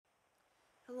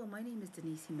Hello, my name is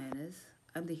Denise Jimenez.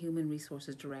 I'm the Human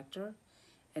Resources Director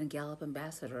and Gallup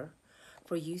Ambassador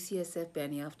for UCSF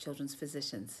Benioff Children's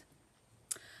Physicians.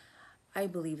 I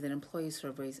believe that employee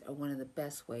surveys are one of the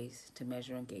best ways to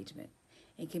measure engagement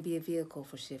and can be a vehicle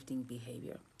for shifting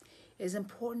behavior. It is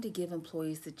important to give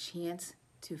employees the chance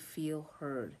to feel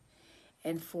heard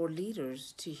and for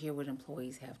leaders to hear what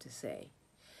employees have to say.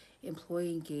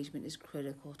 Employee engagement is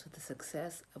critical to the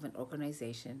success of an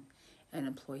organization and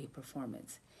employee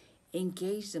performance.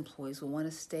 Engaged employees will want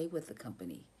to stay with the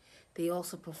company. They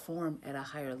also perform at a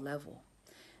higher level.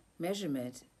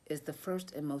 Measurement is the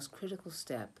first and most critical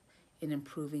step in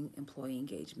improving employee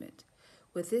engagement.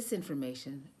 With this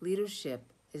information, leadership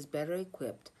is better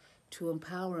equipped to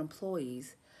empower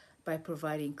employees by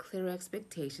providing clear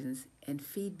expectations and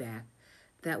feedback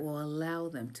that will allow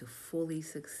them to fully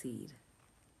succeed.